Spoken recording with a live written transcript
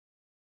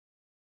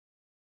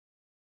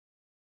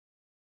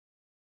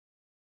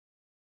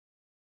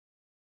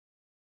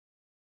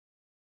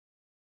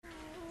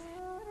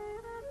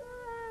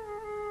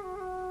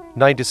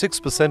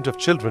96% of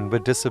children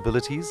with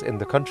disabilities in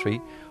the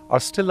country are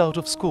still out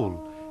of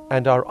school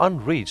and are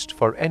unreached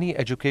for any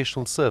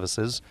educational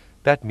services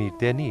that meet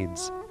their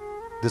needs.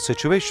 The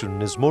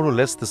situation is more or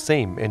less the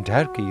same in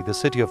Daharki, the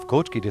city of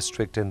Kotki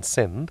district in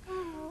Sindh,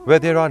 where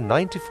there are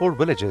 94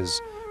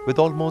 villages with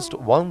almost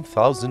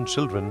 1,000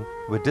 children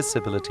with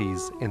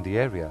disabilities in the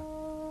area.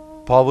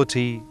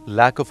 Poverty,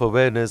 lack of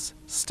awareness,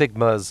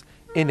 stigmas,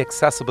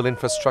 inaccessible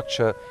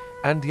infrastructure,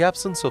 and the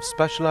absence of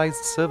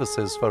specialized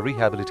services for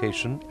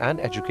rehabilitation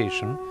and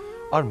education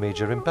are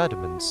major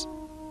impediments.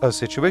 A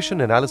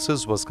situation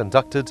analysis was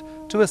conducted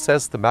to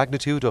assess the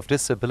magnitude of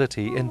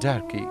disability in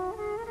Daharki.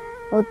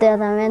 उते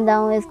असां वेंदा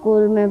आहियूं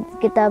school में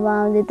किताबां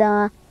जितां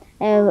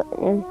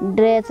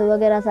dress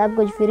वग़ैरह सब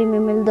कुछ फ्री में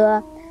मिलंदो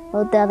आहे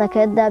उते असां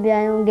खेॾंदा बि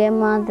आहियूं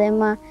गेमां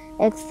तेमां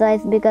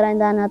एक्सरसाइज बि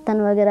कराईंदा आहिनि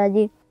हथनि वग़ैरह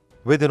जी.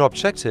 With an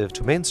objective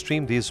to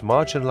mainstream these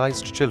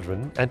marginalized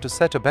children and to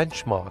set a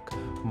benchmark,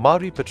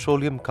 Maari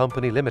Petroleum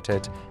Company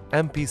Limited,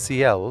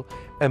 MPCL,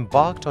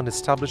 embarked on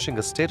establishing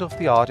a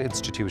state-of-the-art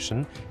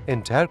institution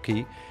in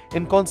Daharki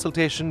in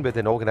consultation with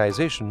an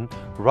organization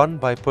run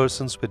by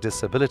persons with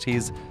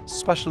disabilities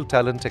Special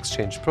Talent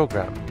Exchange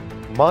Program.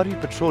 Maari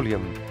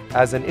Petroleum,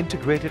 as an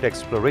integrated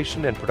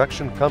exploration and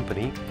production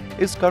company,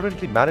 is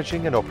currently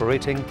managing and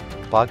operating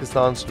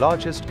Pakistan's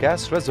largest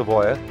gas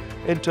reservoir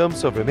in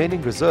terms of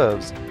remaining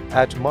reserves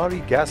at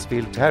Maari Gas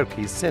Field,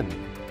 Daharki, Sindh.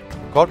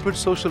 Corporate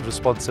Social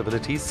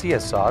Responsibility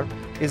 (CSR)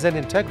 is an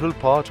integral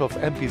part of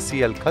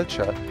MPCL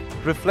culture,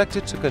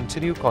 reflected to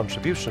continue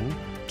contribution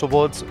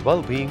towards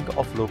well-being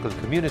of local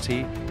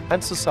community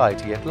and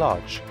society at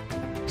large.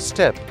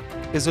 STEP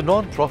is a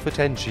non-profit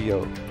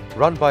NGO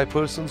run by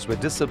persons with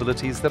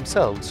disabilities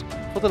themselves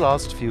for the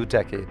last few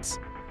decades.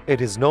 It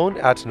is known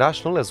at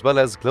national as well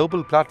as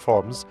global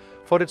platforms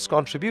for its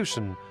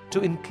contribution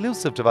to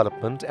inclusive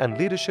development and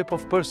leadership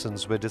of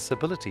persons with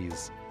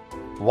disabilities.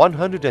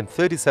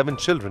 137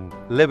 children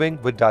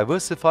living with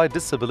diversified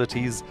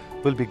disabilities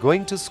will be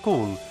going to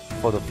school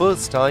for the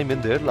first time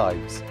in their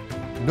lives.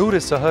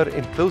 Noor-E-Sehar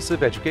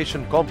Inclusive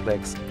Education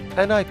Complex,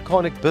 an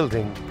iconic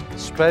building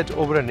spread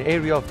over an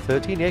area of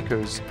 13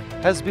 acres,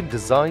 has been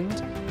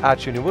designed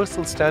at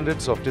universal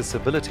standards of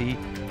disability,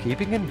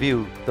 keeping in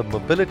view the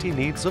mobility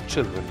needs of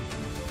children.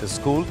 The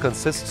school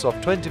consists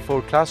of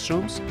 24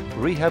 classrooms,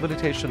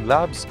 rehabilitation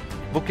labs,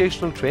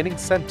 vocational training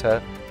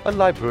center, a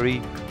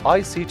library,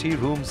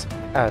 ICT rooms,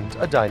 and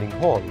a dining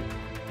hall.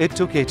 It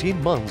took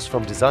 18 months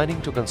from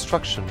designing to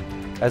construction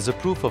as a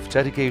proof of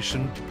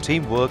dedication,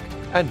 teamwork,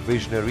 and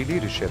visionary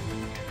leadership.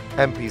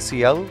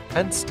 MPCL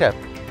and STEP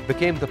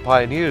became the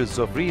pioneers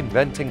of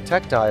reinventing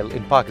tactile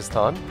in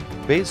Pakistan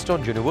based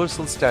on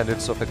universal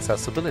standards of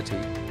accessibility.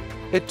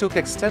 It took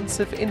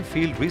extensive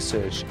in-field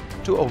research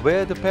to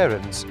aware the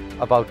parents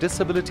about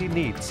disability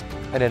needs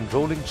and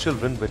enrolling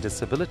children with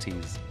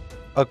disabilities.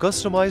 A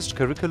customized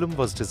curriculum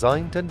was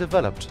designed and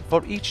developed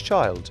for each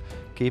child,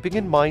 keeping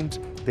in mind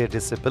their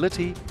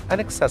disability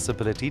and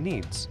accessibility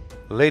needs.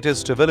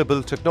 Latest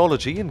available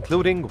technology,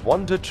 including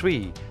Wonder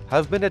Tree,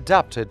 have been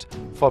adapted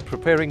for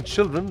preparing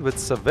children with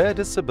severe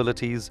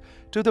disabilities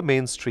to the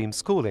mainstream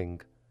schooling.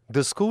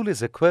 The school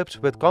is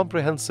equipped with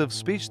comprehensive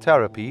speech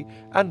therapy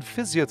and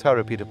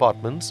physiotherapy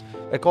departments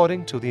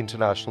according to the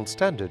international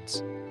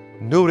standards.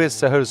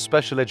 Noor-E-Sehar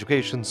Special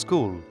Education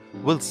School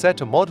will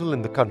set a model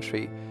in the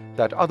country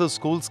that other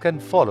schools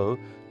can follow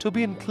to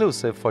be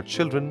inclusive for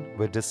children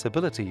with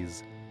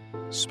disabilities.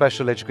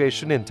 Special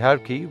education in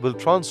Daharki will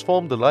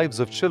transform the lives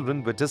of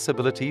children with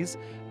disabilities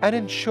and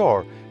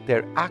ensure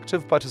their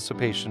active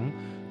participation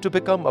to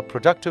become a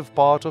productive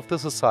part of the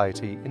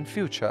society in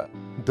future.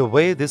 The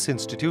way this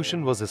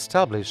institution was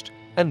established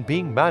and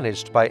being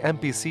managed by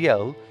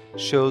MPCL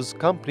shows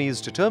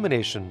company's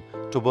determination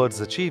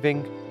towards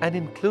achieving an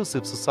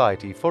inclusive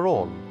society for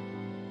all.